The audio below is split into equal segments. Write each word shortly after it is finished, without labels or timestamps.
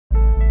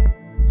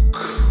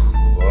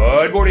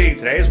Good morning.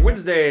 Today is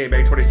Wednesday,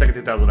 May 22nd,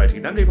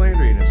 2019. I'm Dave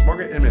Landry, and it's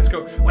market in minutes.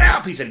 Go.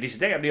 Well, peace and a decent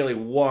day. I'm nearly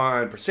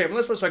 1%. But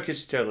let's not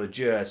kiss each other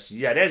just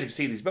yet. As you can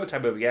see, these bow tie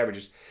moving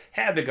averages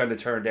have begun to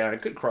turn down.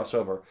 It could cross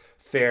over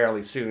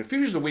fairly soon.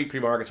 Futures of the week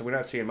pre-market, so we're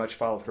not seeing much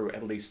follow through,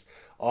 at least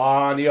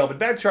on the open.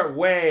 Bad chart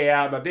way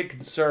out. My big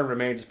concern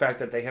remains the fact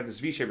that they have this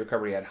V-shaped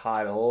recovery at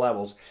high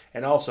levels,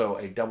 and also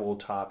a double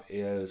top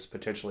is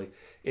potentially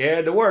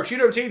in the works. You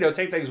know, Tino,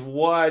 take things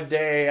one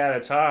day at a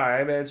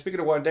time. And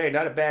speaking of one day,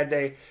 not a bad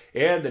day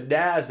in the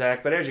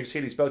NASDAQ, but as you can see,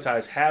 these bow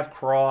ties have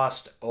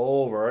crossed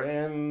over,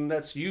 and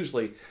that's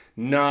usually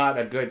not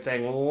a good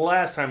thing.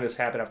 Last time this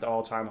happened after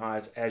all-time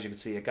highs, as you can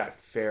see, it got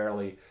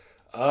fairly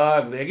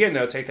ugly. Again,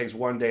 though, take things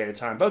one day at a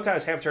time. Bow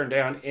ties have turned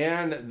down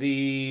in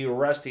the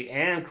Rusty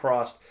and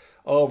crossed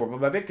over.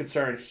 But my big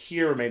concern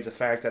here remains the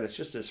fact that it's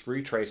just this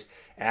retrace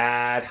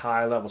at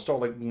high levels, still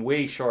like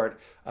way short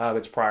of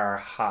its prior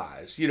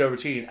highs. You know,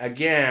 routine,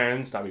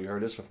 again, stop me, you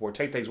heard this before,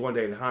 take things one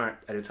day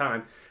at a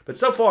time. But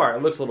so far,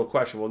 it looks a little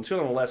questionable.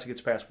 Until unless it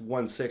gets past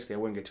 160, I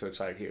wouldn't get too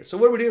excited here. So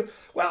what do we do?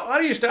 Well, auto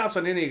your stops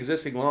on any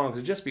existing longs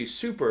and just be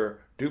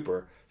super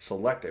duper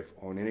selective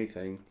on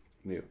anything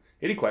new.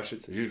 Any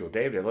questions, as usual,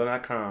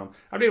 Dave@Dave.com.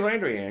 I'm Dave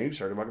Landry, and you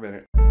started Market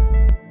Minute.